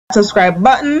subscribe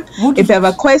button. If you have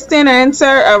a question or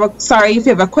answer, or sorry, if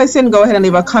you have a question, go ahead and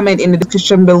leave a comment in the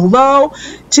description below.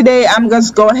 Today I'm going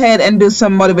to go ahead and do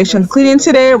some motivation cleaning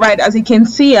today. Right, as you can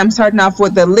see, I'm starting off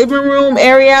with the living room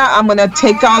area. I'm gonna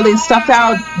take all this stuff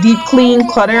out, deep clean,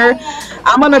 clutter.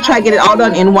 I'm gonna try to get it all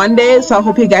done in one day. So I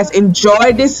hope you guys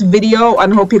enjoy this video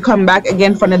and hope you come back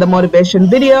again for another motivation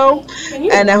video,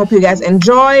 and I hope you guys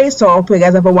enjoy. So I hope you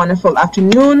guys have a wonderful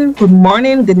afternoon, good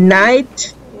morning, good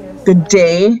night, good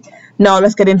day. Now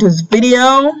let's get into this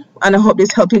video, and I hope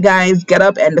this helps you guys get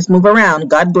up and just move around.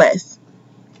 God bless.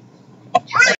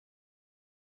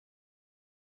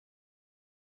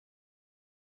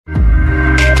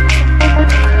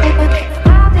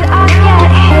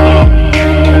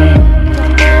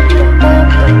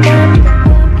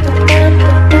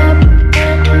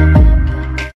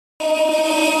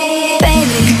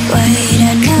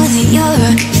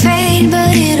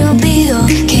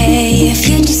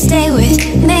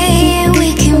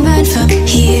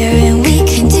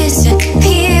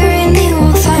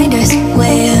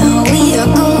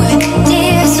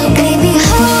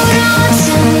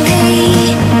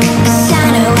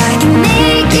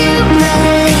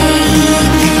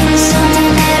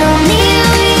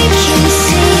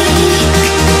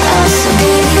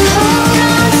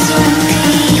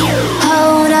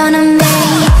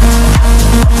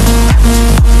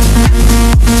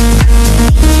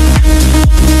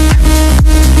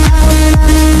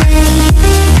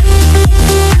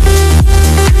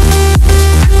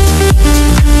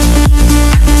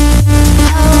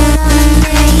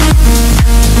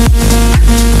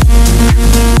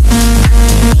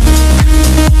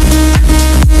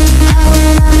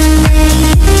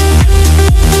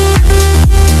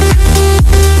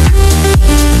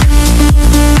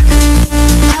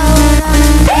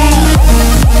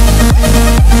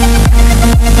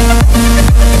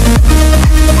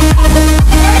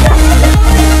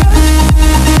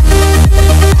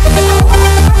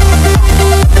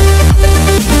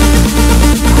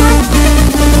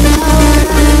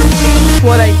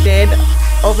 What I did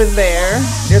over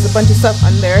there's a bunch of stuff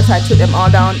on there, so I took them all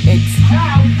down. It's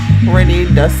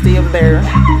really dusty over there,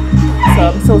 so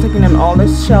I'm still taking them all the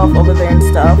shelf over there and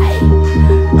stuff.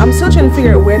 I'm still trying to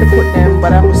figure out where to put them,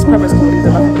 but I'm just probably gonna leave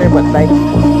them up there. But like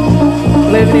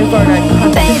living in Florida, I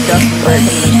can't take dust for it.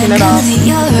 I'm gonna clean it off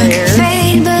there,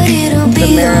 the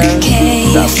mirror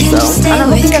stuff. So I don't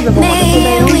know if you guys have a wonderful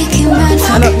day.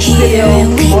 I know this video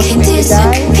motivates you guys.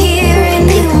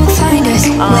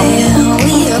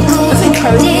 Just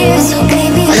encourage you.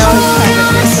 I know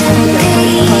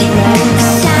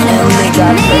it's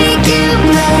kind of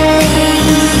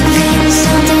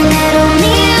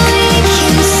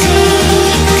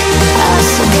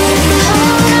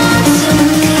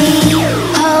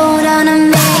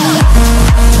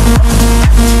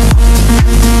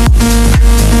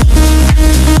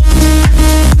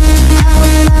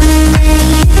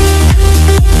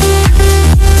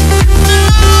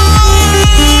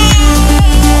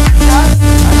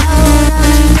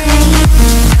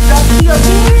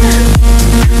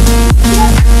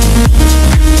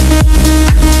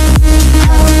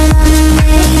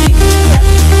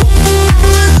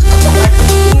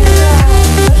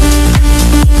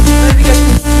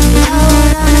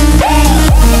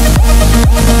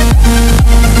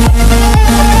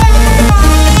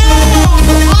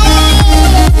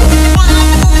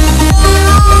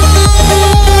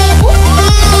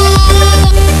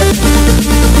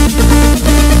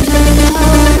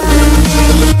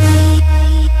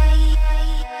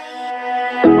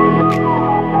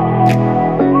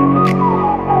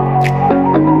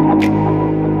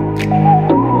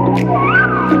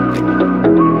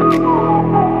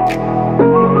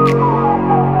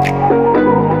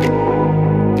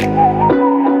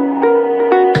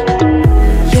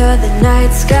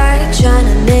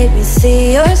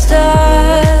see your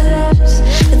stars,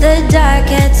 but the dark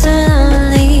gets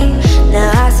lonely.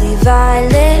 Now I see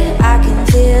violet, I can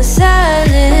feel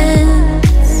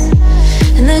silence.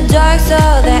 In the dark's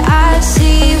all that I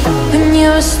see. When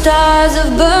your stars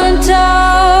have burnt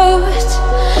out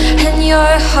and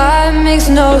your heart makes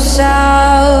no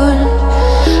sound,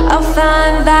 I'll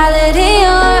find violet in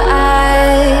your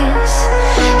eyes.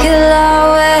 You'll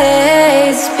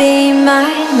always be my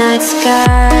night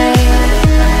sky.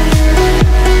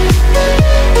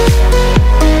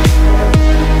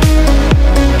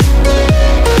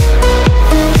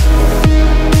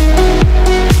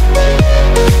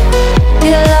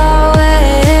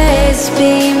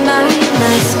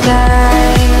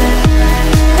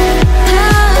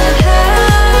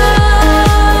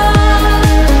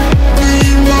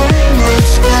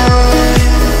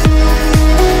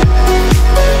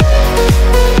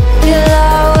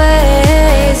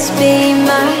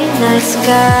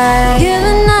 sky. You're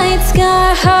the night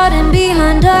sky hiding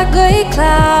behind dark gray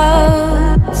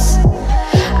clouds.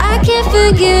 I can't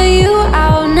figure you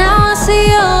out now. I see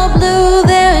you're blue.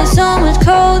 There is so much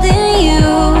cold in you,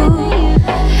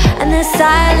 and the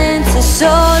silence is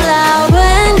so loud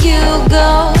when you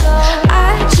go.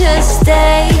 I just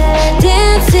stay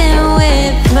dancing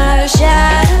with my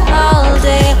shadow all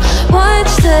day.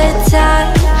 Watch the time.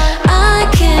 I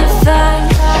can't find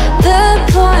the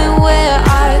point where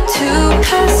our two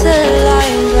paths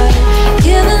align. But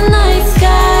you're the night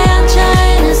sky. I'm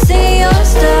trying to see your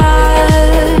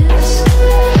stars,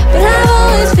 but I've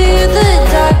always feared the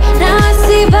dark. Now I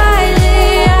see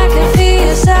violet. I can feel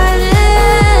your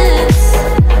silence.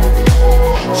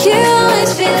 You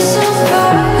always feel so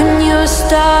far when your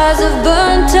stars have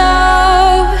burnt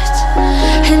out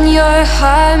and your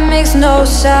heart makes no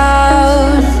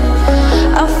sound.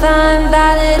 I'll find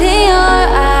violet in your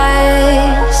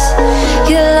eyes.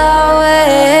 You'll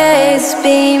always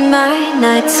be my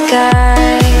night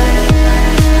sky.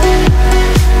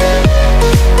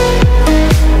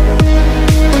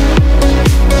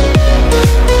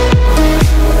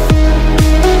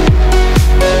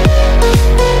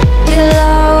 You'll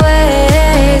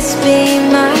always be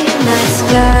my night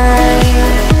sky.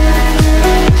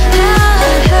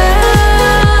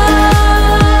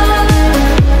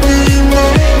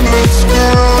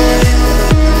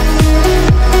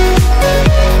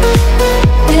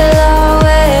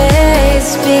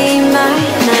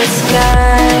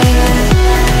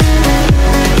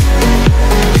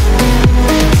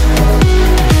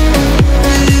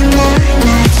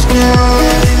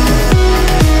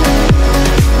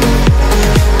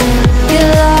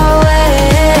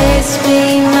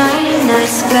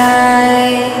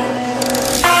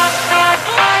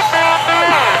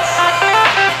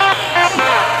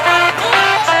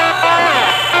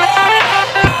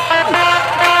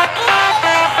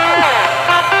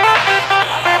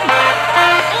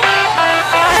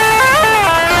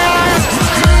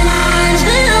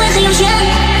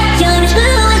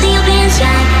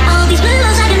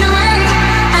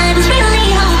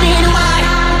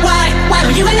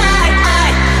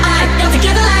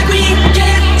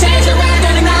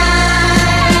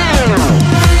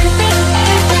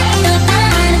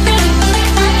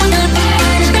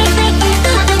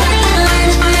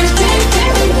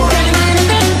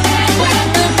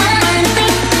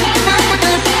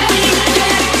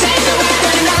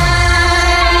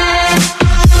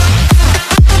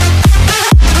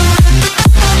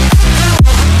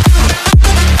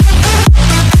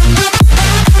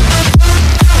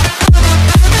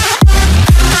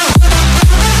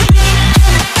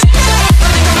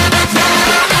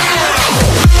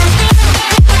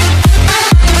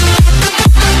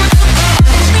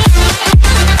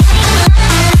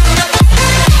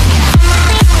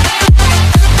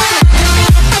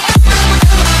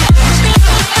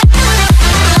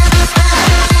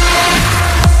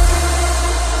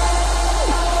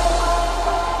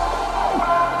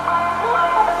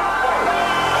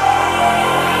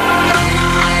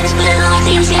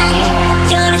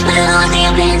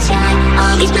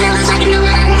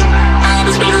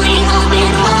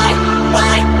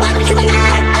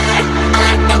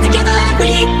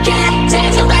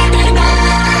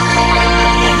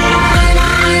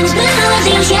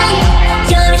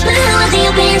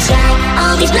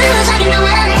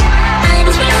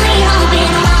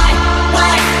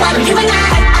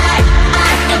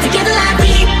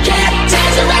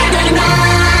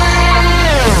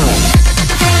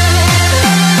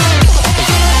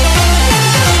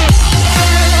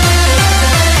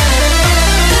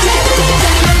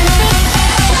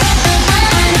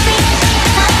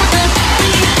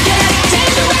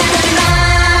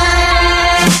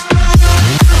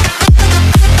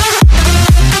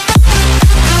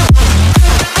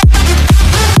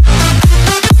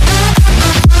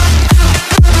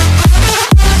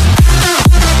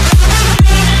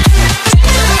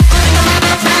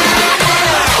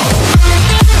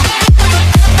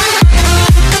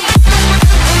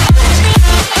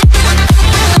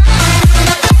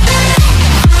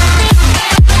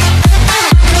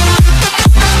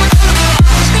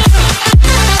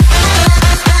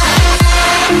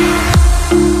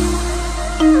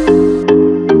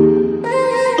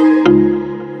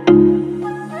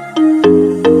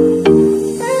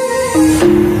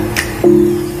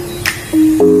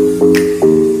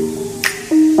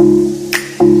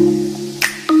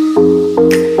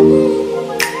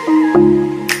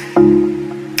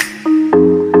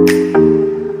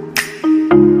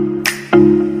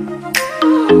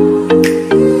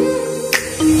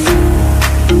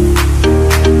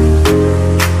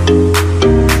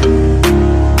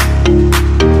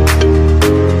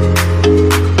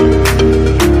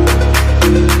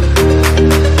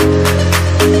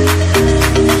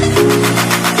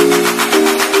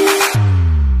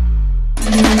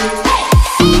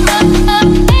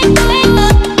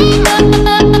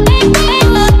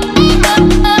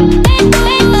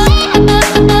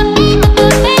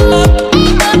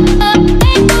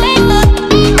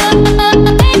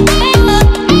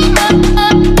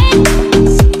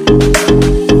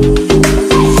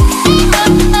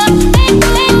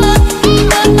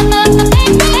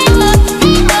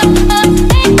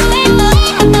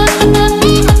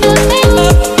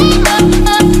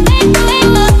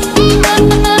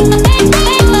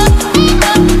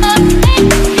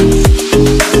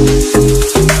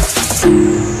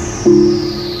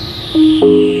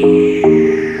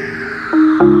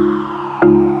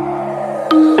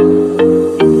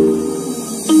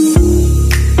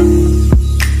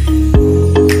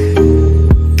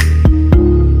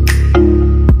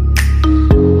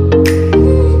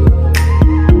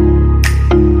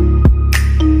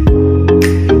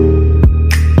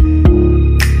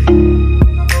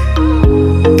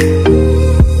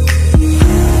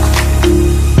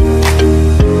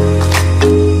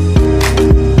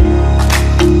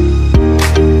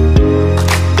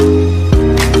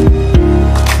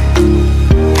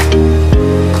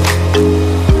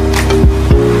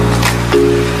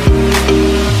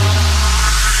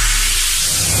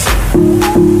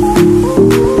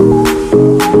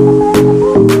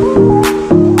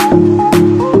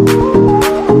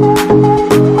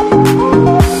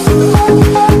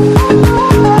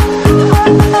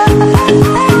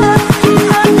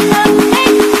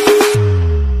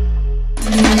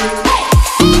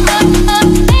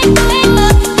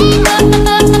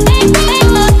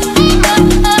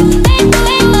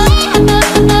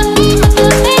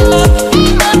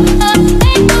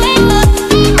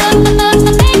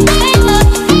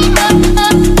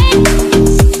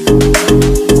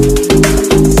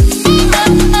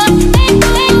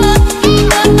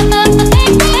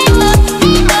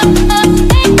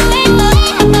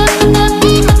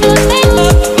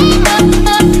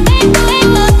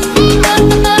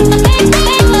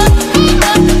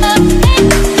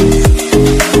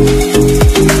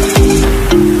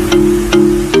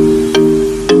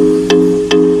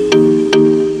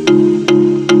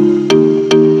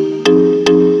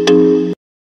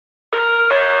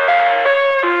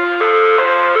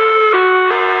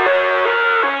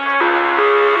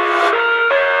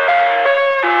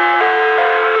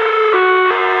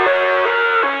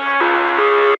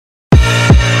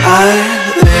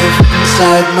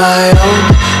 inside my own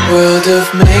world of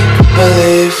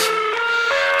make-believe.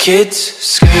 Kids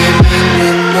screaming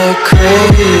in their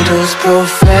cradles,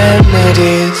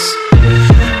 profanities.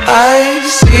 I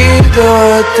see the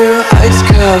world through eyes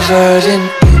covered in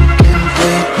ink and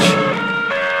bleach.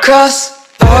 Cross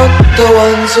out the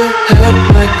ones who heard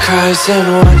my cries and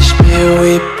watched me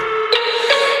weep.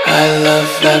 I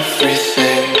love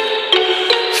everything.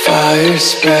 Fire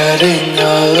spreading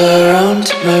all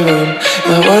around my room.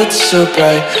 My world's so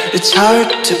bright, it's hard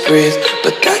to breathe,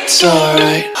 but that's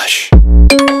alright. Hush.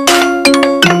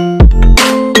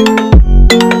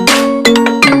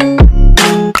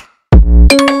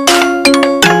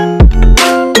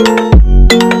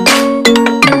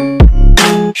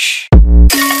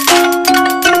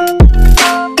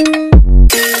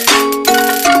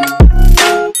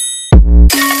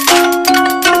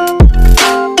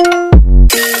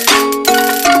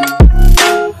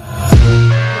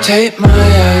 Take my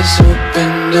eyes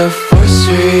open to force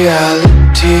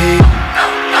reality.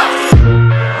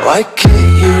 Why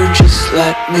can't you just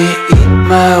let me eat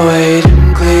my weight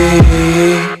in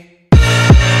glee?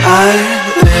 I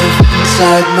live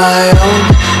inside my own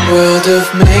world of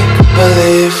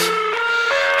make-believe.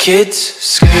 Kids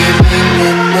screaming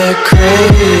in their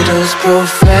cradles,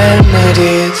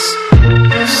 profanities.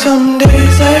 Some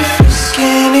days I feel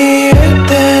skinnier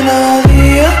than all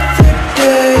the other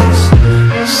days.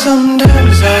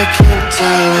 Sometimes I can't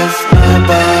tell if my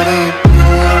body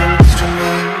belongs to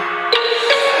me.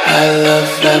 I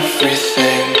love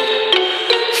everything.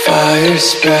 Fire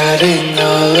spreading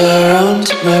all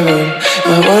around my room.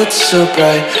 My world's so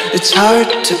bright, it's hard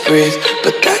to breathe,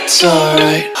 but that's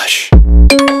alright. Hush.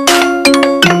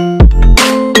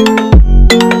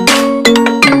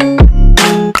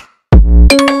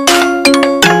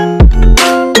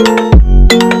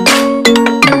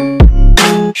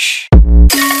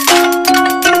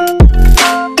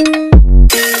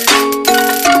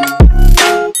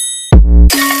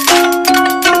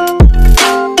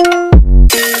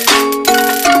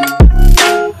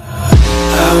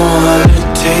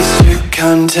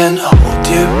 Content, hold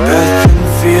your breath and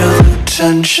feel the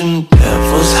tension.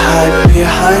 Devils hide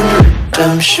behind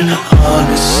redemption.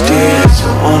 Honesty is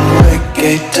a one-way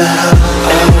gate to hell.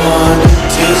 I wanna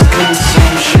taste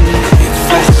consumption, breathe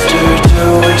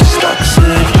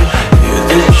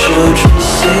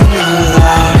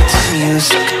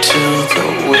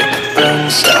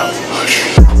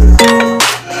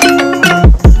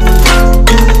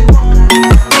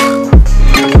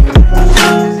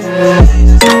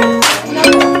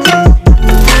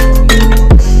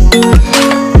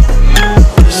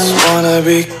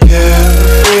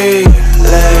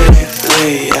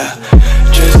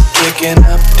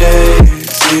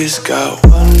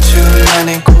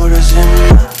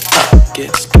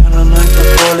pockets, counting like the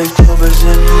 4-leaf clovers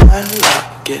in my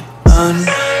locket.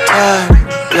 Untied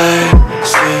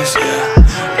laces,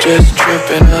 yeah, just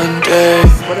tripping on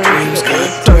daydreams.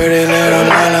 Got dirty little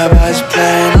lullabies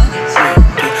playing on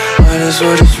repeat. Might as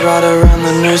well just ride around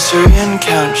the nursery and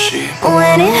count sheep.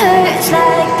 When it hurts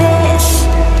like this,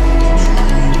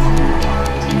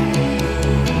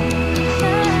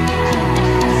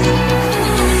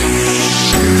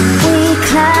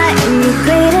 climb the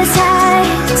greatest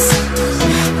heights,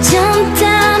 jump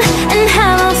down and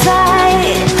have a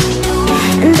fight,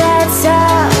 and that's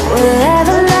all we'll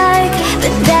ever like.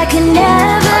 But that can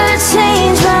never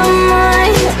change my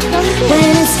mind.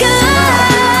 When it's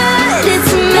good,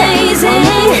 it's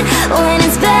amazing. When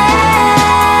it's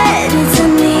bad, it's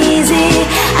uneasy.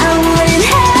 I wouldn't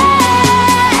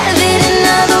have it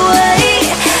another way.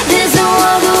 There's no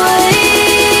other way.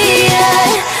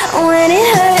 When it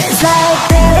hurts like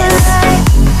this,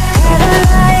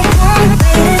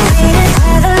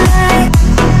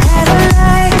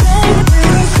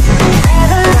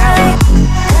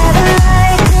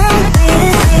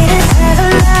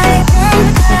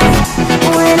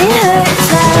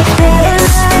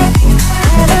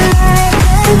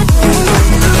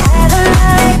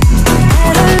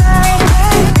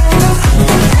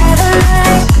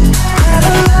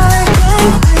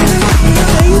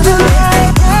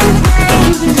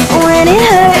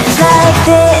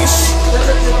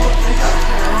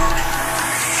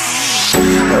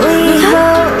 we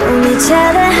hold each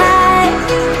other high,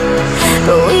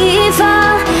 but we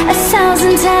fall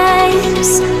 1,000 times.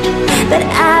 But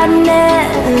I'd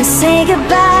never say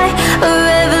goodbye or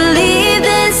ever leave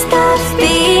this stuff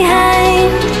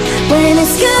behind. When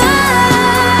it's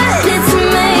good, it's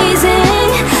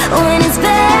amazing. When it's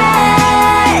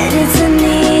bad, it's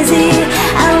uneasy.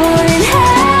 I wouldn't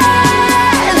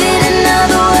have it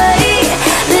another way.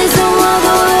 There's no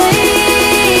other way.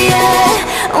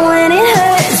 When it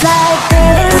hurts like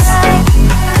this,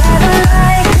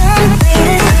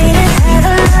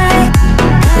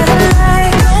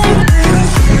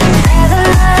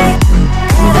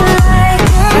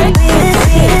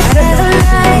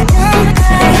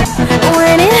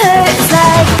 when it hurts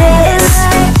like this.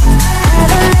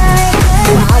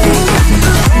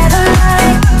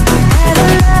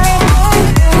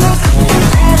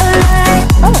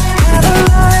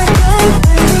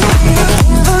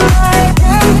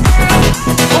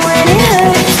 When it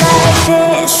hurts like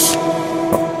this.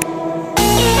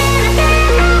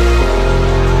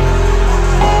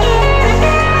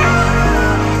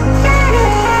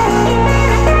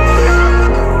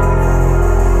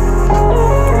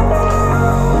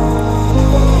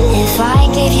 If I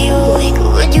gave you a week,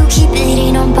 would you keep it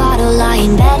in a bottle, lie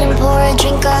in bed and pour a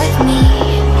drink of me?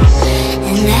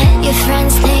 And let your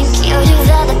friends think you're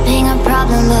developing a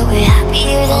problem, but we're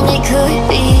happier than it could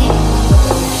be.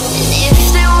 And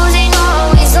if there wasn't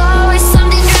always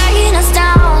something dragging us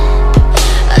down,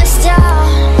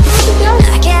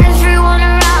 I get everyone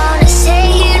around to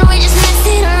say it, we're just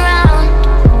messing around.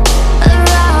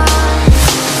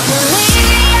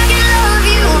 Maybe I can love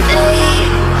you,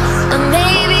 babe, but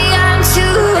maybe I'm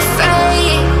too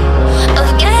afraid of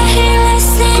getting less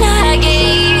than I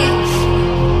gave.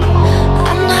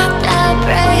 I'm not that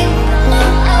brave.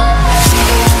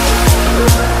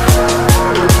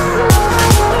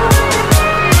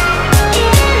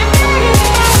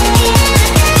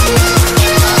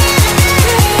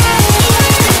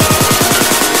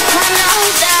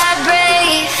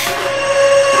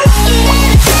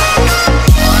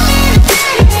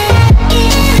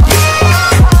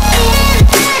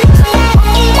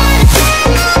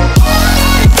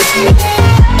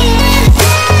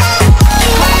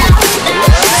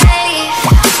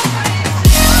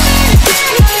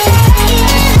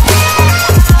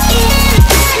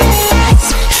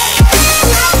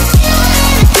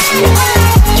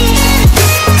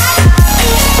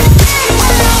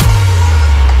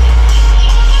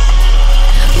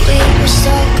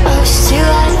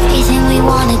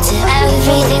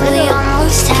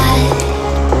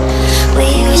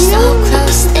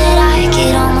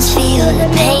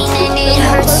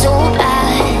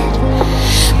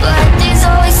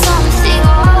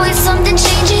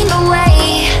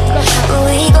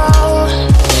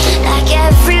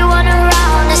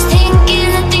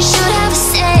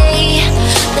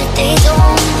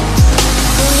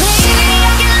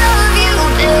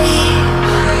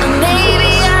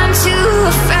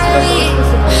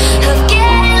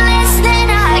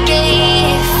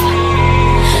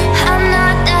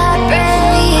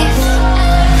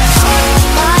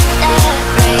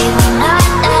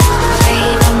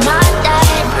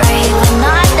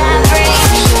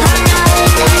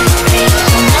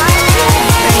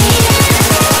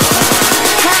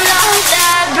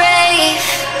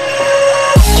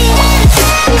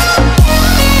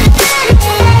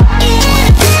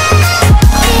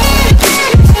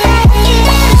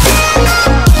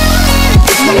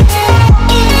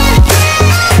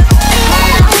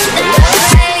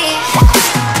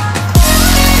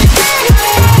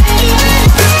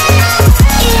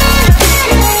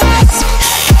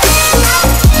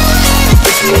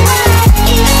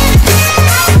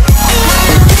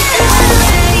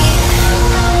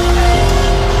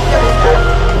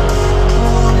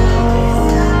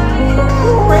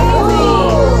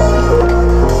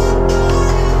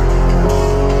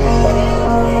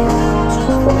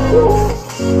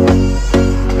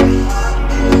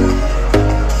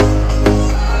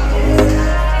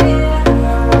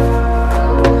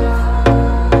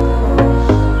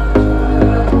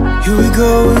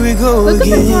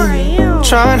 again.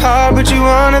 Trying hard, but you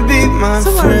wanna be my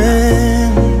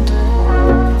friend.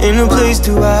 Ain't no place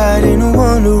to hide, ain't no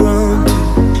one to run to.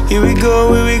 Here we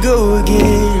go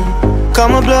again. Call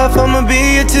my bluff, I'ma be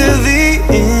here till the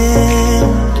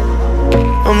end.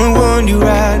 I'm the one you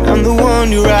ride, I'm the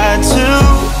one you ride to.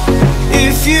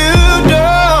 If you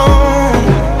don't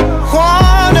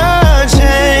wanna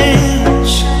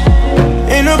change,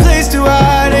 ain't no place to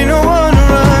hide, ain't no one to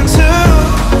run to.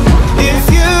 If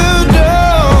you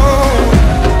don't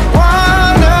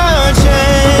wanna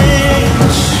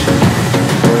change,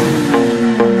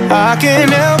 I can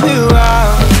help you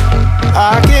out,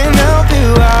 I can help you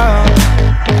out,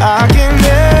 I can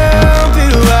help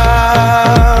you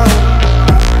out,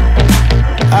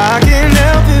 I can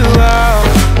help you out,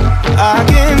 I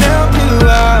can help you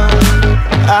out,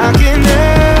 I can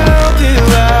help you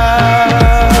out.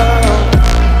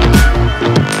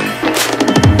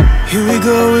 Here we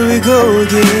go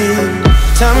again.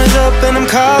 Time is up and I'm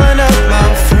calling up my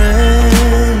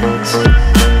friends.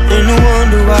 Ain't no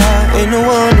wonder why, ain't no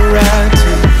one to ride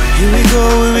to. Here we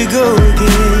go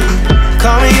again.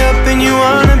 Call me up and you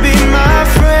wanna be my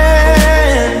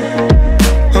friend.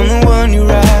 I'm the one you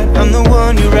ride, I'm the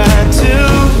one you ride to.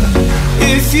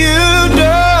 If you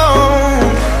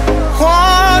don't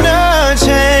wanna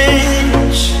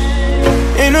change,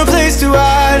 ain't no place to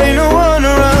hide, ain't no one to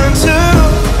run to.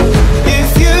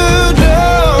 If you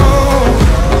don't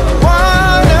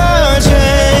wanna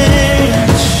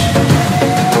change,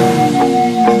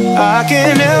 I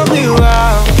can help you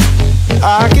out,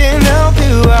 I can help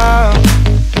you out,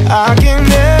 I can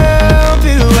help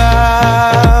you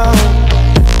out,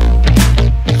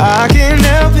 I can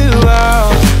help you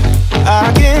out,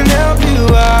 I can help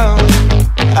you out,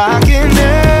 I can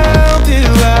help you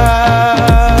out,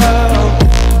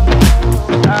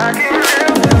 I can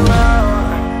help you out,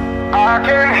 I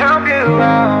can help you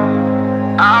out,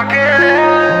 I can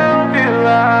help you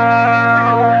out.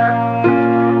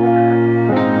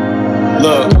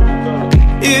 Look,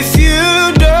 if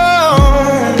you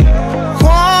don't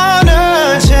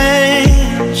wanna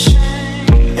change,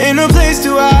 ain't no place to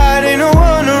hide, ain't no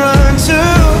one to run to.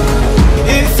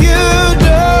 If you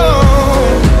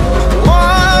don't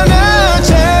wanna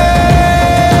change,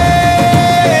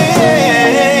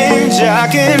 I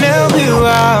can help you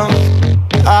out,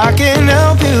 I can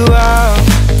help you out,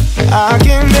 I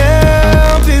can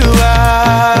help you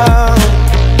out,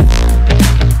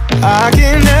 I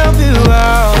can help you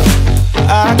out,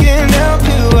 I can help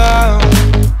you out,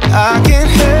 I can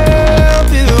help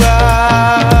you out.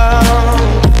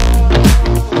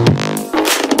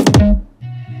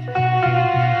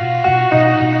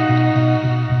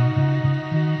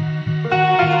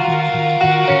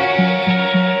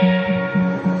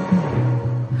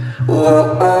 Whoa,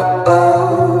 oh, oh,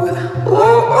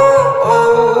 whoa, oh,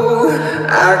 oh,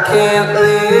 I can't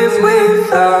live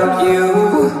without you.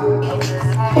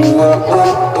 Whoa,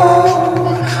 oh, oh,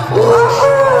 whoa,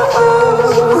 oh,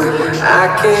 oh, I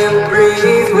can't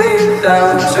breathe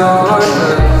without your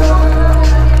love.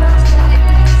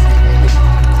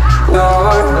 Your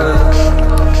love.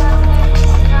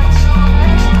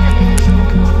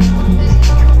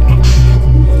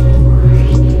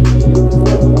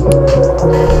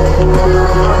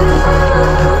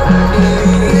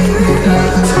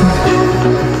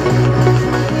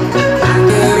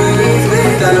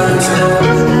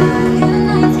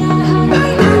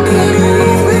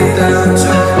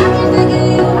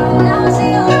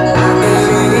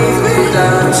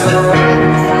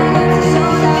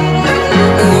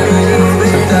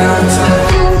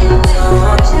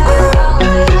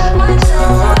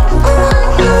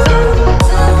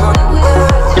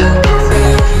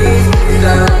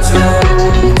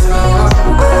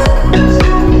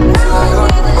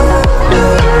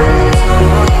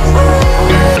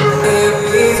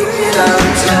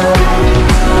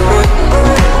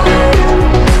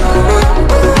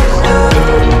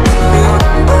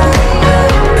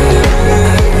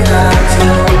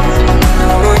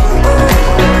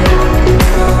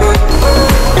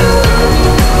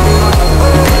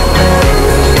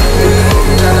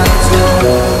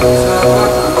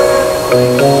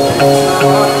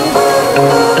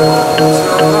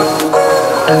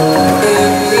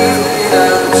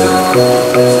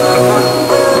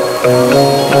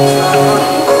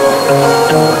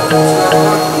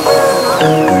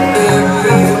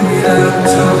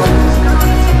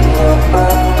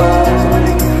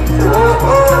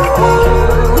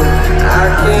 I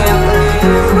can't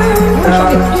live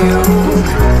without you.